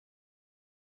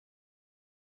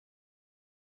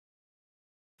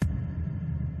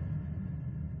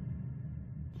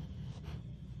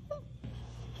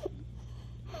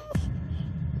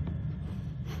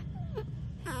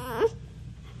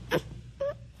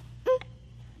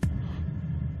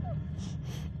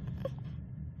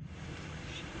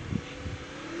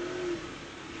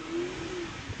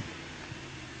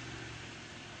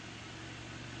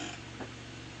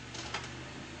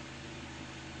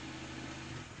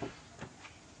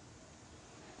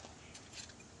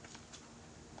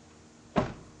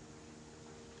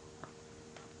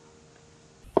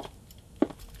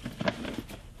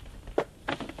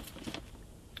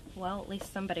Well, at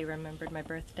least somebody remembered my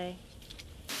birthday.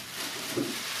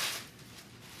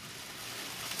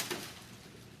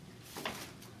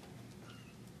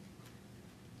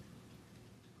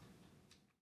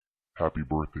 Happy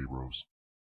birthday, Rose.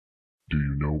 Do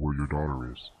you know where your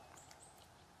daughter is?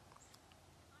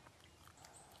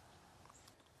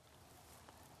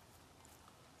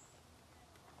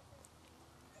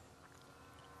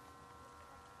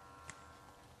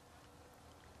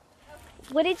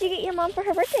 What did you get your mom for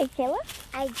her birthday, Kayla?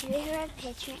 I drew her a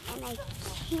picture and I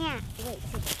can't wait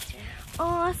to get her.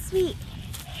 Aw, sweet.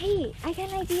 Hey, I got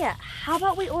an idea. How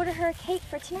about we order her a cake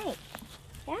for tonight?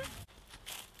 Yeah?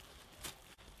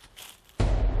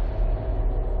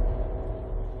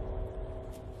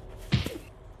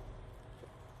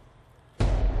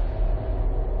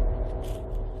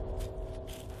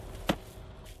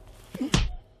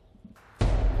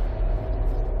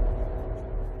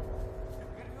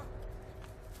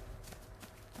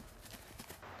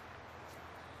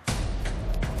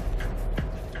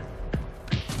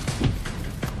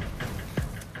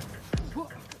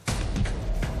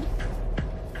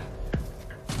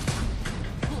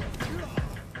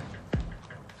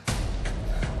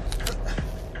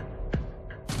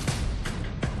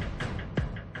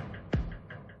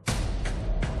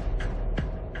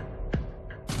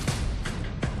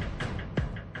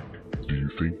 Do you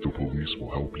think the police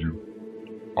will help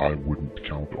you? I wouldn't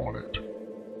count on it.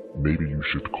 Maybe you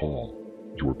should call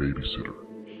your babysitter.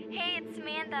 Hey, it's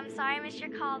Samantha. I'm sorry I missed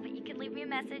your call, but you can leave me a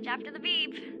message after the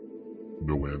beep.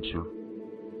 No answer?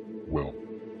 Well,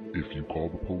 if you call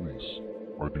the police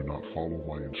or do not follow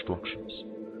my instructions,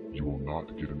 you will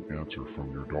not get an answer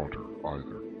from your daughter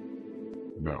either.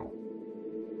 Now,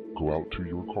 go out to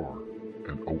your car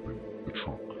and open the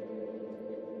trunk.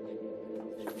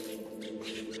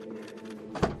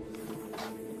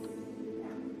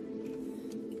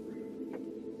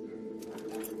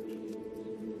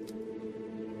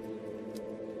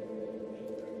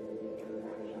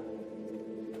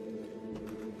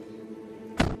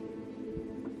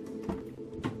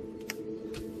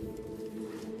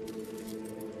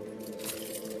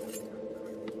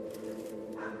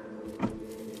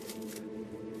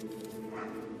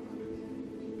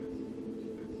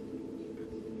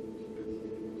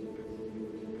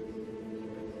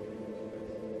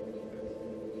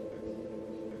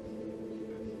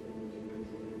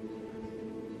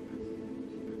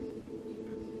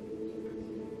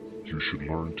 You should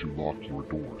learn to lock your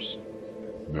doors.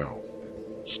 Now,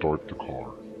 start the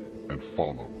car and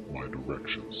follow my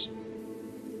directions.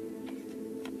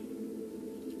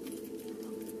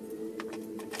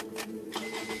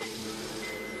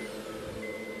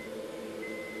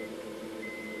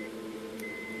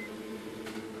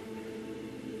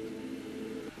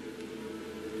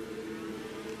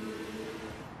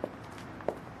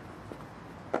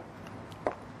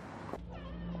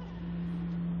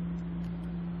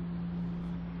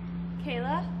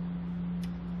 Kayla?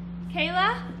 Kayla?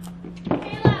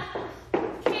 Kayla?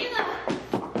 Kayla?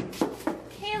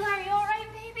 Kayla, are you alright,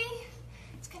 baby?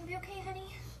 It's gonna be okay, honey.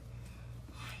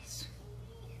 Hi,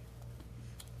 sweetie.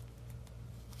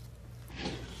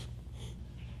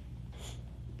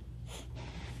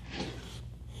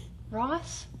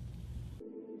 Ross?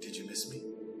 Did you miss me?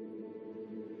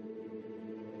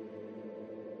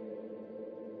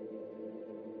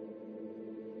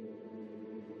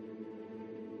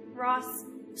 Ross?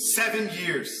 7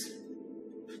 years.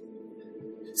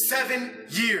 7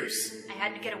 years. I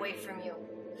had to get away from you.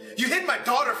 You hid my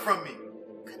daughter from me.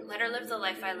 Couldn't let her live the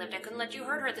life I lived. I couldn't let you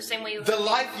hurt her the same way you The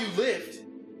life you lived.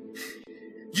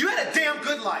 You had a damn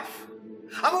good life.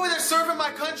 I'm over there serving my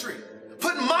country,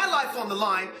 putting my life on the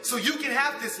line so you can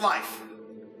have this life.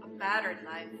 A battered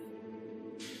life.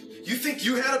 You think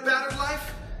you had a battered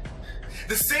life?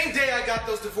 The same day I got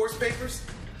those divorce papers,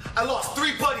 I lost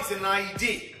 3 buddies in an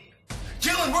IED.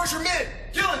 Gillen, where's your men?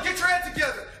 Gillen, get your head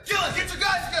together. Gillen, get your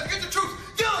guys together. Get your troops.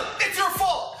 Gillen, it's your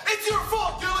fault. It's your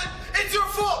fault, Gillen. It's your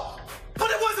fault. But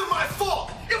it wasn't my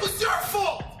fault. It was your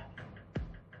fault.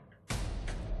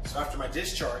 So after my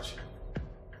discharge,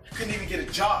 I couldn't even get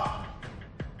a job.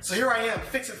 So here I am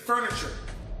fixing furniture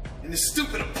in this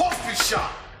stupid upholstery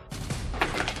shop.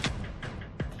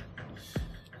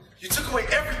 You took away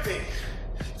everything.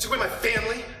 You took away my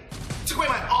family. You took away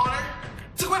my honor.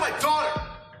 You took away my daughter.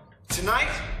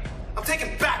 Tonight, I'm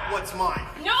taking back what's mine.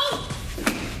 No!